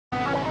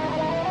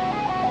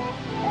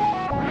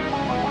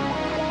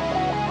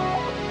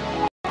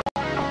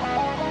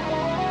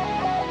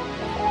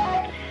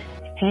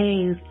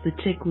Hey, it's the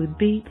chick with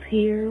beats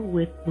here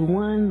with the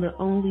one, the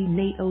only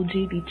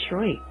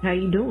NateOGDetroit. How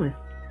you doing?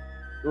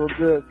 Real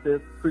good,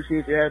 sis.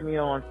 Appreciate you having me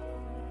on.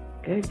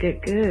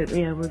 Good.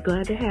 Yeah, we're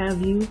glad to have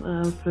you.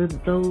 For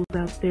those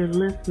out there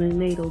listening,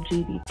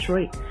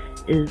 NateOGDetroit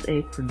is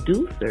a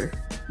producer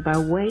by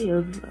way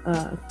of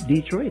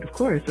Detroit, of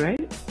course,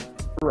 right?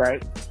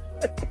 Right.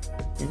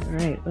 All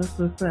right, that's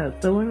what's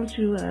up. So why don't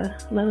you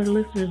let our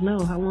listeners know,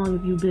 how long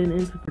have you been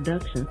into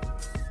production?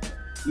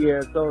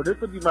 Yeah, so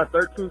this will be my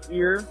 13th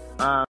year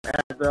as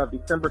of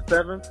December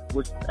 7th,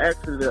 which is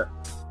actually the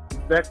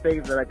exact day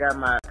that I got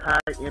my high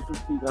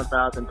MPC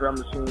 1000 drum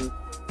machine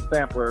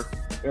sampler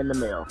in the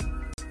mail.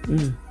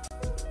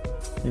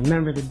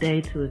 Remember the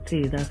day to a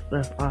T.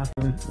 That's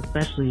awesome,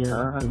 especially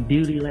a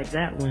beauty like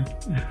that one.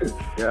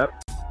 Yep.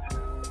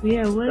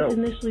 Yeah, what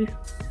initially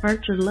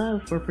sparked your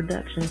love for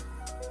production?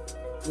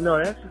 You know,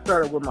 it actually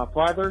started with my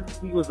father.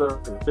 He was a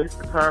bass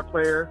guitar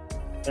player,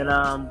 and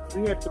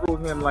we had threw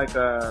him like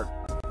a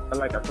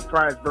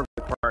surprise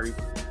birthday party,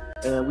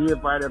 and we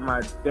invited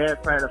my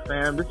dad's side of the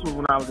fam. This was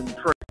when I was in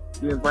Detroit.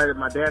 We invited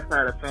my dad's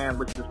side of the fam,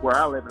 which is where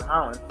I live in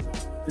Holland,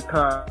 to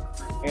come,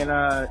 and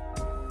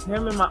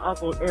him and my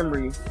uncle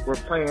Emery were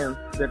playing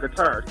their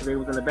guitars, so they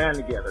was in a band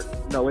together.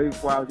 You know, way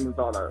before I was even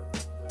thought of.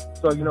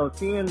 So, you know,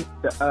 seeing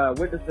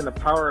witnessing the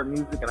power of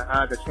music and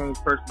how it could change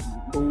person's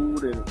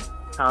mood and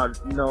how,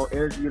 you know,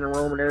 energy in the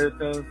room and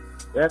everything,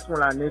 that's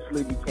when I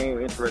initially became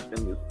interested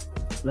in music.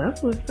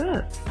 That's what's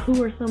up.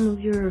 Who are some of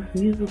your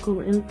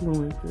musical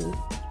influences?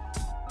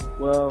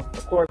 Well,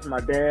 of course, my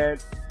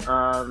dad,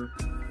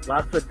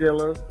 lots of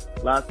Dilla,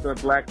 lots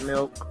of Black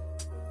Milk,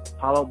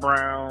 Hollow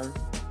Brown,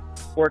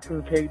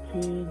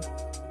 14KT,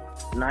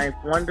 Ninth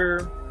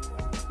Wonder,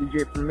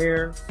 DJ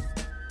Premier,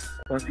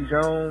 Quincy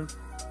Jones,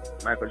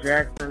 Michael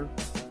Jackson,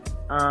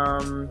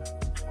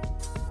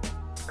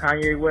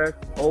 Kanye West,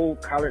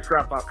 old college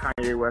dropout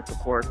Kanye West, of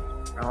course.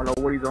 I don't know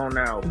what he's on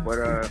now, but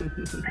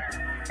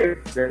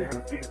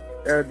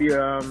that'd be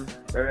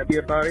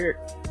about it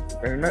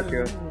in a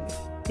nutshell.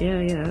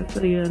 Yeah, I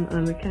feel you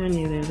on the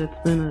Kanye there.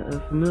 That's been a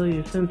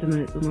familiar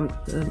sentiment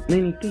amongst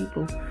many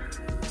people.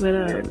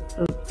 But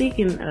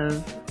speaking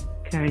of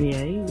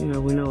Kanye, you know,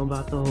 we know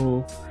about the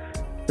whole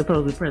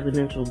supposed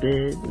presidential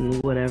bid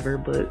and whatever,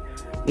 but,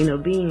 you know,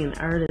 being an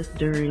artist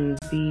during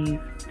these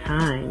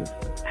times,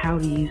 how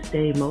do you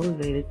stay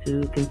motivated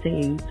to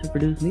continue to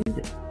produce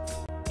music?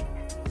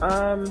 You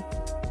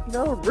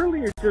know,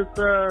 really, it's just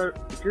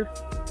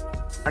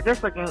I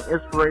guess like new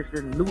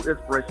inspiration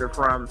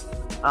from,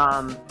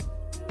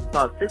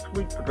 about 6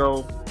 weeks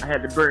ago, I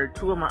had to bury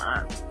two of my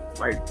aunts,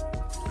 like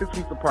 6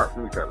 weeks apart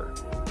from each other.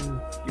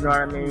 You know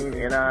what I mean?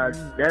 And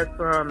that's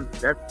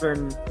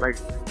been like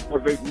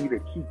motivating me to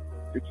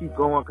keep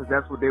going, because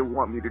that's what they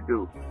want me to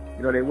do.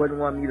 You know, they wouldn't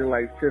want me to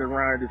like sit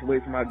around and just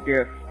wait for my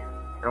gift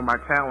or my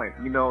talent.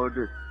 You know,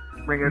 just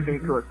bring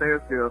everything to a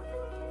standstill,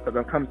 because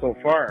I've come so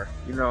far.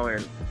 You know,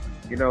 and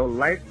you know,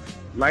 life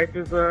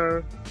is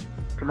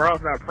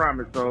tomorrow's not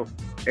promised. So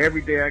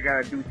every day I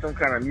gotta do some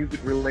kind of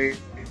music related.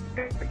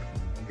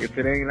 If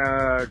it ain't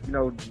you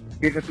know,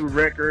 digging through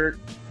records,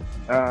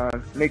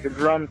 making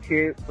drum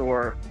kits,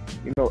 or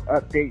you know,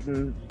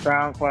 updating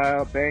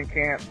SoundCloud,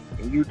 Bandcamp,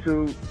 and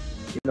YouTube.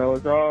 You know,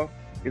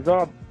 it's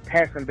all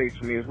passion based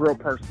for me. It's real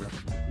personal.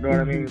 You know what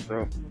I mean?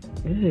 So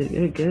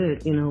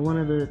good. You know, one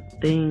of the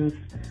things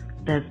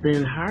that's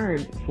been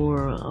hard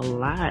for a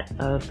lot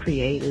of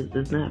creatives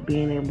is not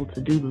being able to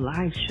do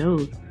live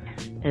shows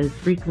as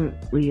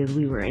frequently as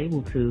we were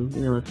able to,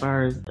 you know, as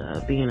far as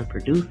being a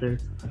producer,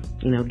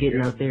 you know,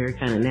 getting out there,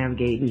 kind of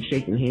navigating,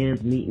 shaking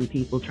hands, meeting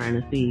people, trying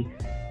to see,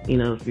 you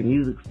know, if your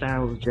music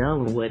styles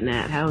gel and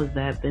whatnot. How has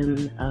that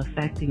been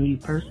affecting you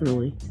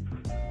personally?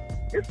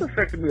 It's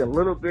affected me a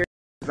little bit.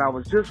 I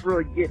was just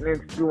really getting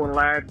into doing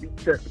live beat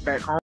sets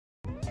back home.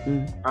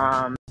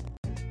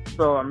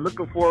 So I'm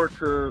looking forward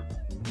to,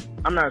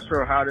 I'm not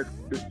sure how this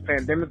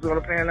pandemic's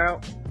going to pan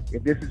out.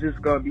 If this is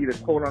just going to be the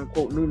quote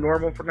unquote new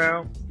normal for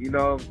now, you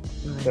know,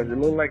 because it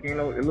looks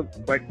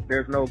like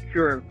there's no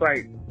cure in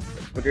sight,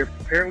 but they're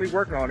apparently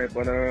working on it.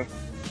 But,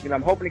 you know,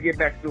 I'm hoping to get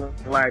back to doing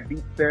live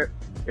beat sets.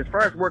 As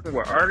far as working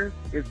with artists,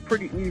 it's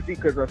pretty easy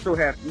because I still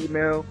have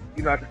email.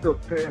 You know, I can still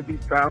send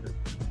beats out,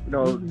 you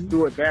know,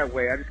 do it that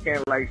way. I just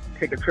can't, like,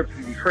 take a trip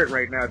to Detroit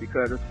right now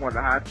because it's one of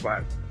the hot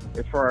spots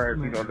as far as,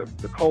 you know,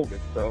 the COVID.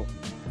 So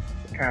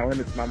it kind of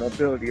limits my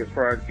mobility as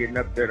far as getting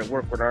up there to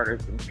work with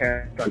artists and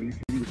cast on these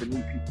CDs and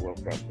meet people and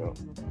stuff. So,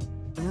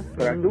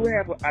 but I do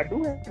have a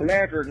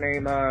manager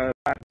named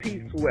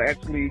Peace, who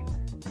actually,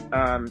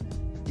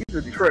 he's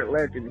a Detroit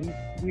legend.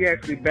 He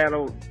actually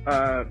battled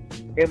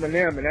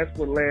Eminem, and that's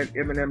what led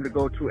Eminem to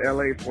go to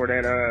LA for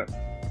that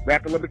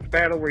Rap Olympics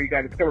battle where he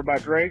got discovered by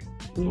Dre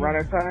around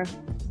that time.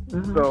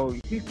 So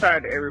he's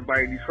tied to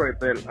everybody in Detroit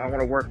that I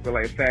want to work with,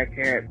 like Fat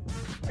Cat,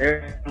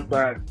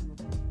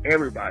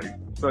 everybody.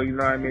 So, you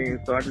know what I mean?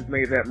 So I just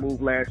made that move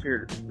last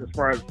year. As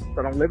far as,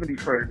 I don't live in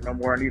Detroit no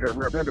more, I need a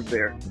representative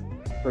there.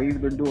 So he's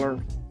been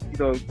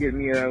know, getting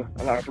me a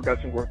lot of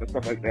production work and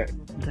stuff like that.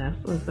 That's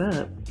what's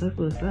up. That's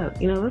what's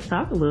up. You know, let's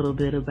talk a little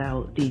bit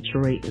about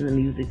Detroit and the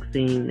music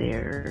scene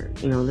there.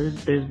 You know,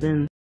 there's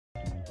been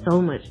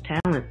so much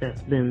talent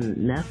that's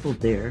been nestled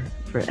there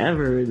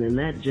forever, and then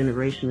that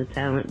generation of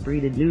talent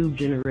breeded new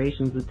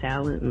generations of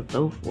talent and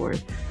so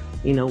forth.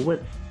 You know,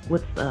 what's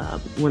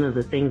one of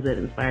the things that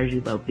inspires you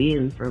about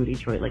being from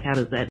Detroit? Like, how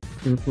does that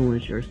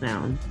influence your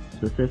sound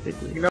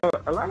specifically? You know,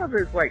 a lot of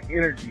it's like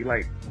energy,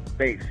 like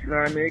bass. You know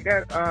what I mean? It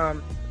got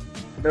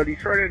you know,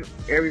 Detroit and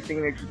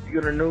everything that you see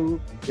on the news.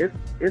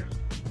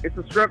 It's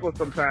a struggle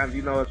sometimes.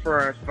 You know, as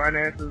far as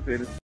finances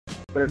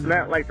but it's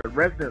not like the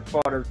residents'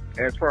 fault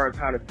as far as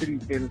how the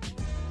city's been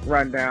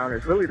run down.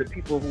 It's really the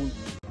people who's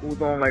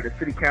on like the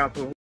city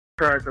council who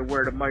tries to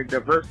where the money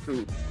diverts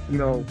to, you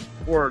know,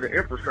 for the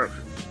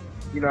infrastructure.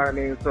 You know what I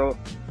mean? So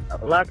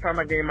a lot of time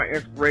I gain my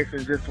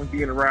inspiration just from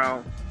being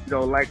around, you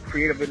know, like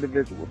creative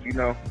individuals. You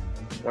know,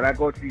 when I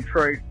go to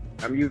Detroit,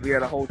 I'm usually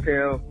at a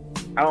hotel.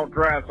 I don't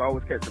drive, so I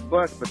always catch the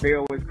bus, but they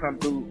always come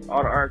through.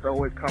 All the artists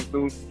always come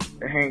through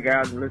to hang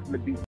out and listen to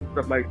beats and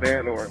stuff like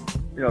that, or,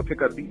 you know,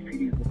 pick up beat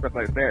CDs and stuff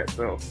like that.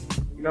 So,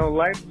 you know,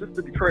 just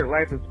the Detroit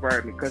life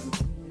inspired me because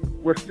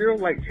we're still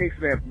like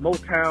chasing that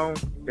Motown,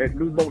 that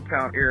new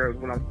Motown era is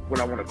what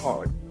I want to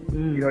call it.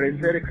 You know, they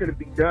said it couldn't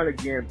be done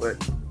again, but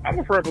I'm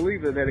a firm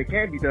believer that it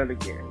can be done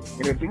again.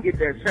 And if we get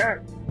that shot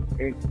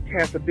and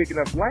cast a big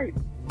enough light,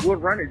 we'll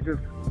run it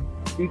just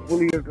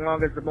equally as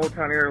long as the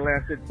Motown era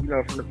lasted, you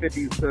know, from the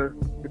 50s to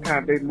the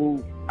time they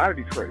moved out of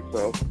Detroit.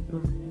 So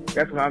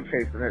that's what I'm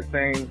chasing, that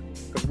same,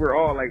 because we're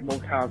all like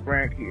Motown's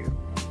grandkids.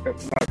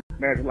 That's why I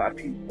imagine a lot of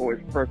Peace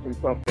Boys, first and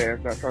stuff there,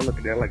 so I start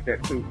looking at it like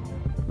that too.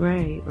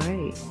 Right.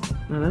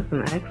 Well, that's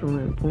an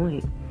excellent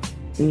point.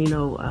 And, you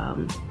know,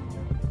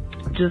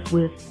 just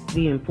with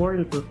the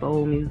importance of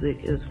soul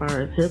music as far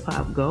as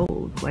hip-hop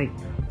goes, like,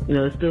 you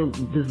know, it still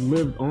just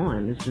lives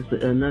on. It's just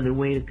another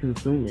way to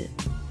consume it.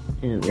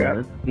 And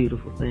that's a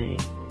beautiful thing.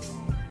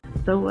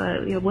 So,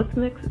 yeah, what's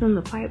next in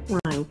the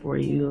pipeline for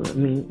you? I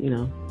mean, you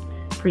know,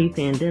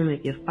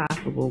 pre-pandemic if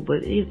possible,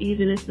 but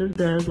even if this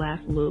does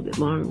last a little bit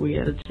longer, we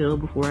gotta chill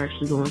before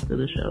actually going to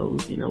the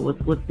shows. You know,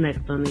 what's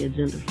next on the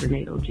agenda for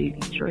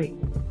NateOGDetroit?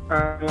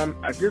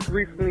 I just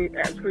recently,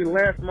 actually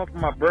last month for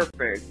my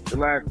birthday,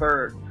 July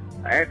 3rd,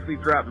 I actually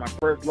dropped my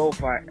first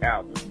lo-fi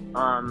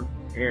album.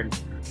 And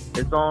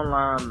it's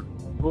on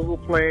Google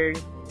Play,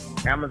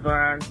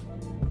 Amazon,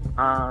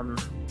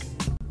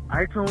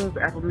 iTunes,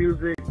 Apple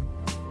Music,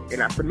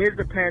 and I submitted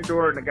to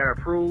Pandora and I got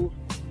approved.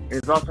 And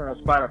it's also on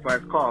Spotify.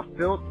 It's called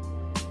Filth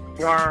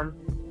Farm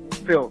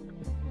Filth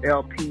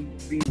LP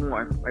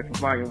V1, like from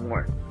Volume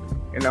 1.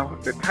 And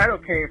the title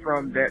came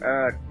from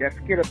that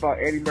skit about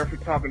Eddie Murphy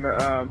talking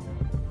to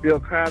Bill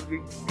Cosby,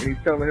 and he's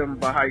telling him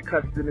about how he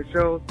cusses in the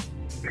shows.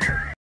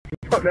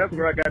 So that's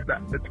where I got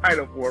the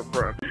title for it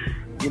from.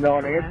 You know,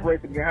 and the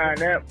inspiration behind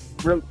that,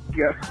 really,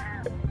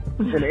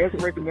 and the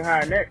inspiration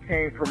behind that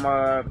came from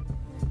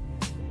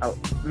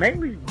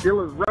mainly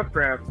Dilla's Rough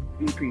Draft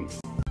EP.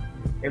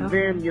 And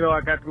then, you know,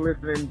 I got to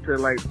listening to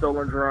like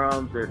Stolen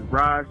Drums and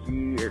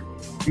Raji and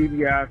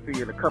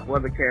DiBiase and a couple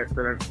other cats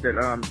I say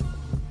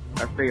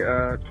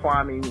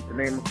Twami, to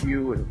name a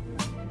few, and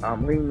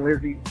Lean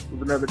Lizzy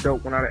was another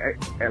dope one out of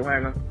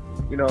Atlanta.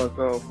 You know,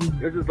 so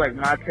it's just like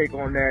my take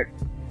on that,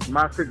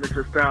 my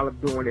signature style of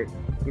doing it.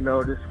 You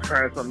know, just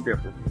trying something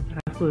different.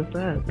 That's what's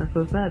up. That's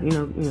what's up. You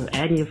know,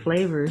 adding your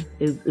flavor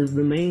is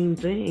the main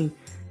thing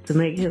to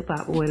make hip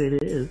hop what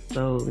it is.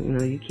 So, you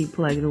know, you keep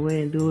plugging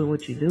away and doing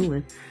what you're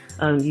doing.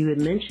 You had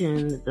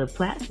mentioned the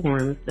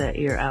platforms that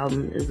your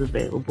album is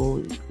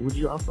available. Would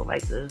you also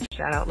like to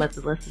shout out, let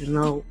the listeners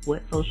know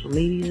what social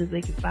medias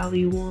they can follow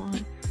you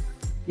on?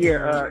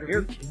 Yeah,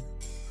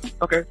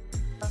 okay.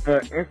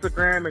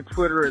 Instagram and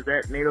Twitter is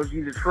at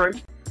NateOGDetroit.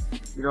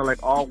 You know,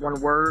 like all one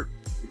word.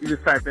 If you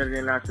just type that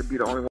in, I should be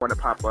the only one to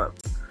pop up.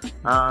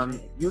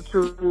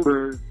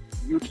 YouTube is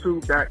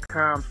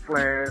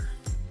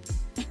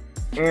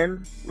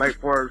youtube.com/N, like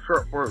for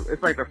short for,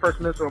 it's like the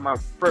first initial of my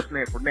first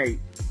name for Nate,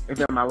 and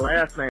then my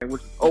last name,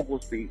 which is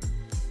Oglesby,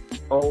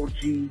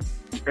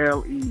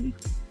 OGLESBY,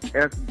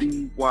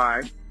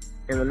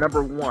 and the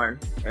number 1.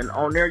 And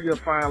on there you'll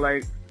find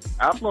like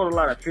I upload a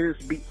lot of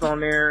finished beats on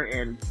there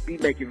and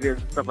beat making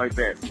vids and stuff like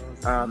that.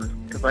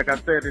 Because like I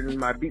said in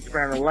my Beat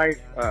Span of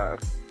Life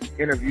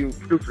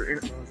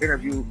producer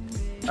interview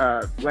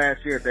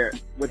last year, that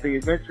with the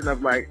invention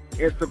of like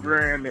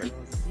Instagram and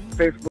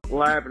Facebook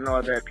Live and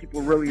all that,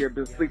 people really have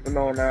been sleeping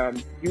on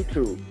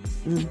YouTube.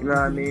 You know what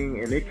I mean?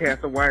 And they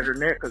cast a wider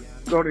net because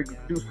it's going to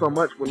do so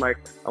much with like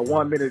a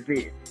 1-minute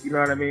vid. You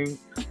know what I mean?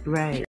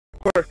 Right.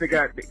 Of course, they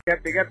got the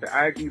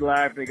IG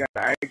Live, they got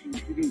the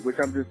IGTV, which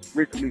I'm just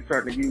recently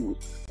starting to use.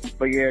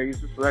 But yeah, it's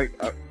just like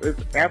there's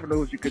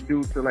avenues you can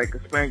do to like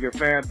expand your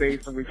fan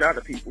base and reach out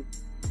to people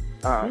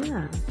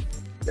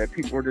that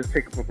people are just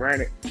taking for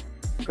granted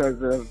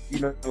because of, you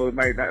know, it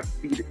might not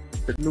be the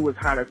newest,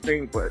 hottest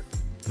thing, but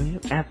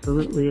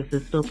absolutely, if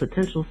there's still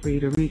potential for you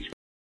to reach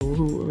people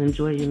who will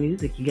enjoy your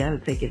music, you got to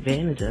take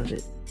advantage of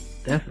it.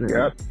 Definitely.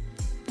 Yep.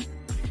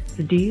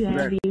 So do you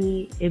have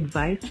any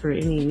advice for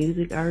any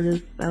music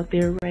artists out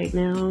there right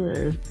now that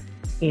are,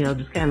 you know,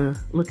 just kind of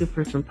looking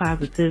for some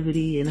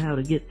positivity and how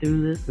to get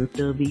through this and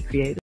still be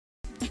creative?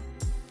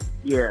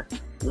 Yeah.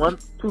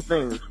 Two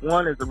things.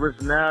 One is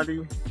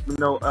originality. You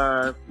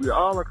know, we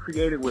all are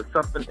created with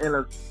something in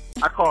us.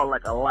 I call it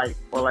like a light,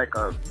 or like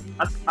I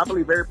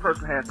believe every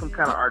person has some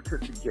kind of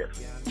artistic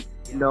gift.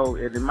 You know,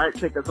 and it might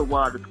take us a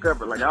while to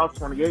discover. Like, I was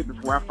 28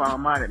 before I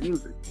found mine in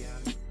music.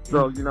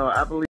 So, you know,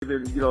 I believe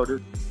in, you know,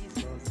 this,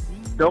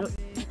 don't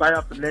buy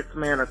off the next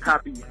man or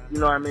copy, you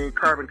know what I mean,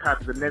 carbon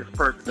copy the next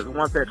person, because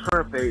once that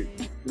trend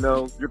fades, you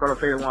know, you're going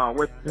to fade along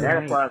with it.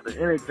 That applies to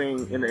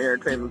anything in the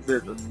entertainment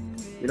business.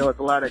 You know, it's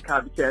a lot of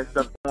copycat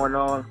stuff going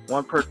on.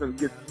 One person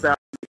gets the style,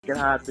 get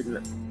high,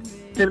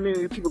 10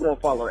 million people going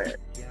to follow that.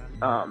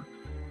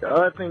 The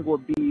other thing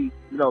would be,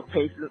 you know,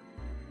 patience.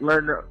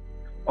 Learn to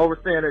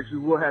understand that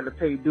you will have to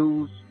pay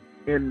dues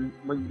when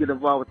you get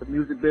involved with the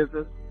music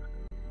business.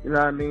 You know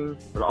what I mean?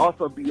 But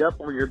also be up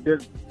on your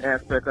business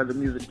aspect of the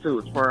music too,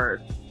 as far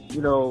as,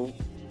 you know,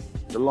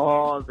 the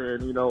laws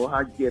and, you know, how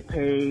you get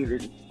paid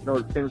and, you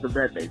know, things of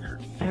that nature.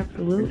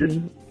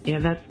 Absolutely. Yeah,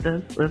 that's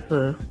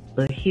a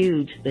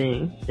huge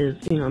thing, is,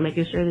 you know,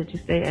 making sure that you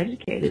stay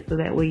educated so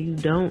that way you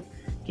don't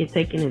get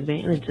taken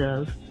advantage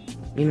of.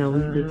 You know,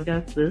 we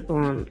discussed this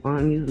on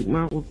Music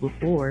Month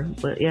before,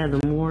 but yeah,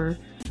 the more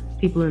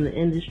people in the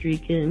industry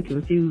can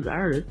confuse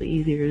artists, the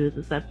easier it is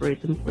to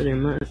separate them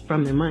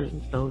from their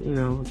money. So, you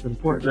know, it's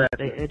important to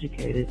stay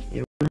educated.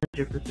 You're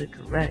 100%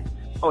 correct.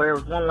 Oh, there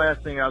was one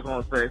last thing I was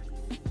going to say.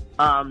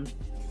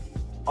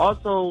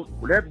 Also,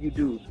 whatever you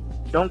do,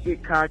 don't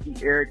get cocky,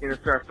 arrogant,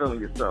 and start feeling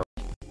yourself.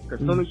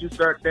 Because as soon as you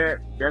start that,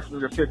 that's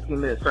when your 15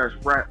 minutes start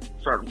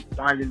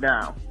winding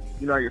down.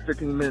 You know, your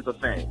 15 minutes of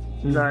fame.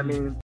 You know what I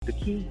mean? The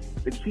key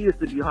is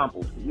to be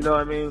humble. You know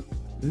what I mean?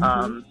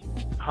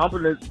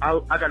 Humbleness, I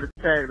got a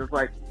tag that's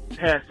like,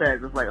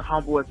 hashtag that's like,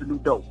 humble as the new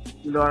dope.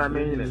 You know what I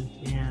mean? And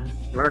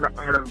learn the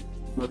art of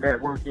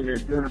networking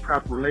and doing the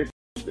proper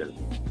relationship,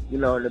 you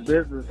know, in the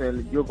business,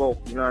 and you'll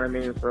go, you know what I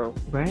mean? So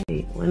right,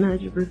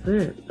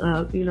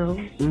 100%. You know,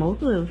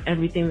 most of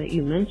everything that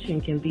you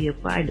mentioned can be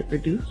applied to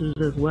producers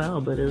as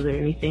well, but is there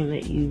anything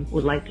that you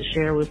would like to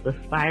share with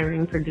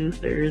aspiring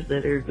producers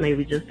that are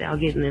maybe just out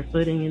getting their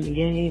footing in the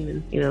game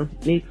and, you know,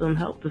 need some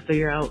help to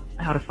figure out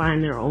how to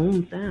find their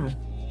own sound?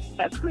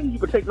 Actually, you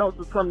can take notes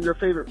of some of your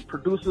favorite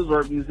producers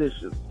or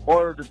musicians,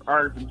 or just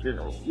artists in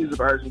general, music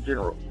artists in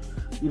general.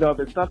 You know, if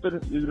there's something,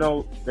 you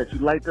know, that you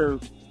like to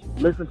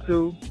listen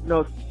to, you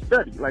know,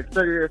 study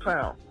their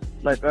sound.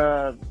 Like,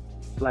 how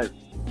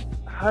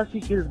does he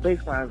get his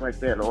bass lines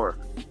like that? Or,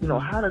 you know,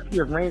 how does he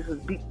arrange his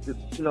beats to,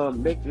 you know,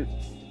 make it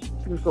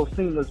seem so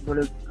seamless when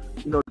it's,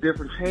 you know,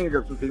 different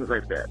change-ups and things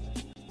like that.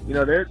 You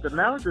know, the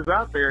knowledge is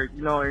out there,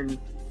 you know, and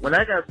when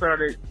I got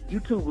started,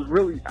 YouTube was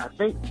really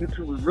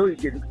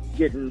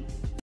getting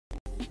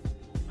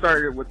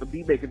started with the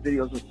beat making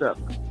videos and stuff.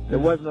 There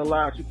wasn't a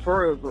lot of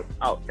tutorials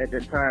out at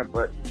that time,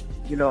 but,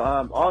 you know,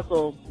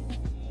 also,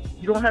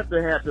 you don't have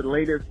to have the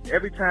latest.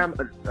 Every time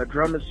a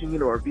drum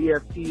machine or a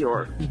VST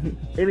or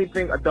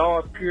anything, a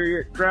DAW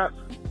period drops,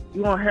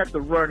 you don't have to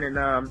run and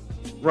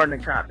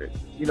copy it.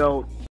 You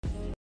know,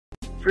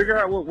 figure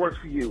out what works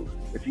for you.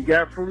 If you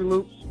got Fruity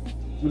Loops,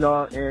 you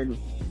know, and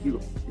you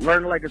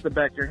learn like it's the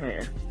back of your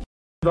hand.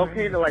 It's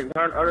okay to like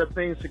learn other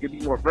things so you can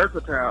be more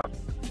versatile.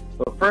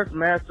 But first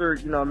master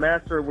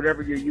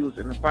whatever you're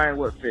using and find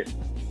what fits,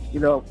 you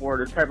know, for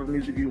the type of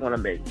music you want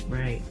to make.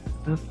 Right.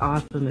 That's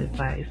awesome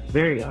advice.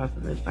 Very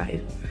awesome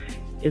advice.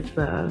 It's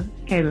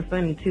kind of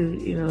funny too,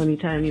 you know,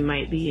 anytime you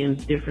might be in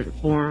different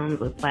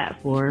forums or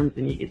platforms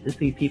and you get to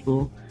see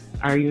people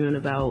arguing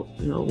about,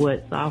 you know,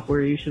 what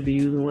software you should be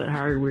using, what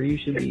hardware you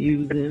should be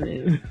using.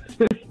 And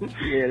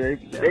yeah,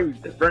 they was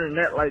running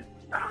that like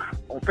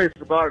on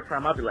Facebook all the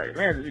time. I'd be like,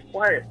 man, just be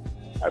quiet.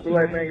 I'd be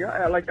like, man,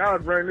 y'all like I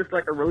was running this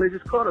like a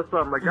religious cult or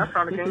something. Like, y'all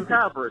trying to gain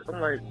converts. I'm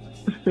like,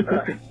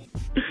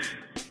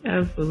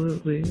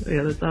 absolutely.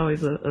 Yeah, that's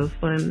always a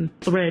fun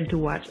thread to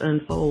watch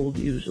unfold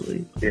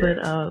usually. Yeah.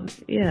 But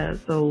yeah,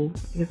 so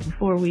I guess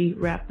before we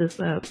wrap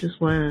this up,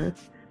 just want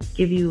to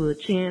give you a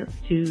chance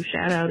to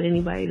shout out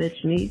anybody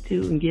that you need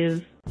to and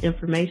give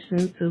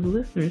information to the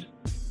listeners.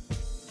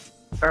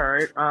 All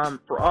right.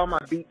 For all my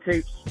beat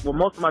tapes, well,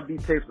 most of my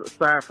beat tapes,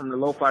 aside from the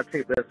lo-fi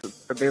tape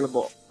that's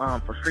available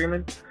for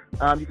streaming,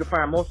 you can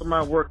find most of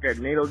my work at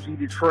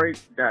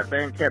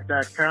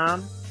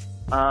NateOGDetroit.bandcamp.com.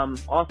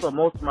 Also,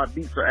 most of my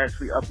beats are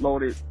actually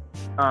uploaded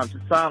to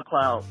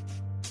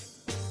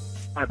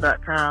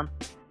SoundCloud.com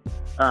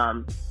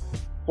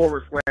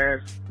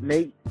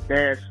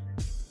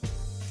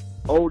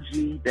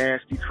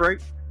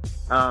 /Nate-OG-Detroit.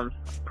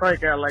 Probably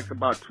got like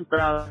about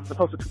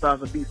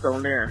 2,000 beats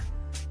on there.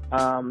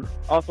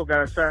 Also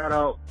got a shout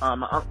out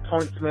my Uncle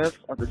Tony Smith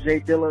of the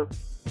J.dilla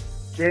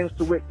James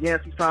DeWitt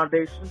Yancey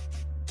Foundation.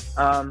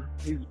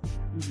 He's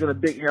been a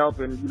big help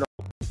and, you know,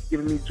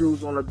 giving me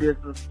jewels on the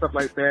business, stuff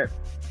like that.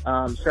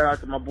 Shout out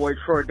to my boy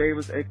Troy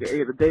Davis,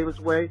 aka the Davis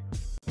Way.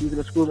 He's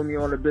been schooling me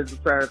on the business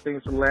side of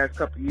things for the last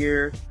couple of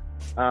years.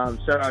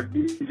 Shout out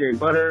DJ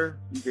Butter,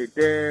 DJ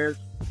Dez,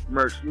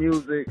 Merch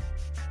Music.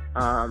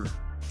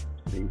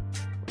 See,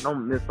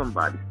 don't miss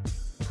somebody.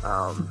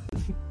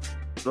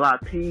 La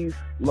Peace,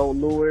 Low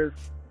Lewis,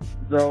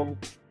 Zoe,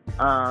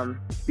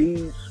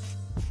 Beach,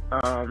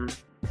 the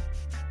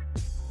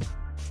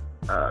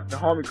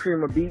homie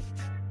Creamer Beat,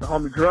 the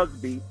homie Drugs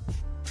Beat.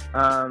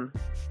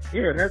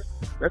 Yeah, that's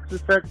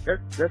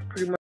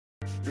pretty much.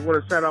 Just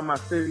want to shout out my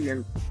city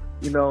and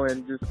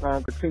and just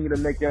continue to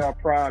make y'all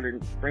proud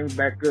and bring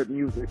back good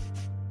music,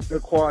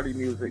 good quality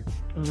music.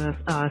 Well,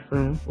 that's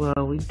awesome.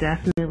 Well, we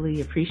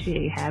definitely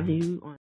appreciate having you on.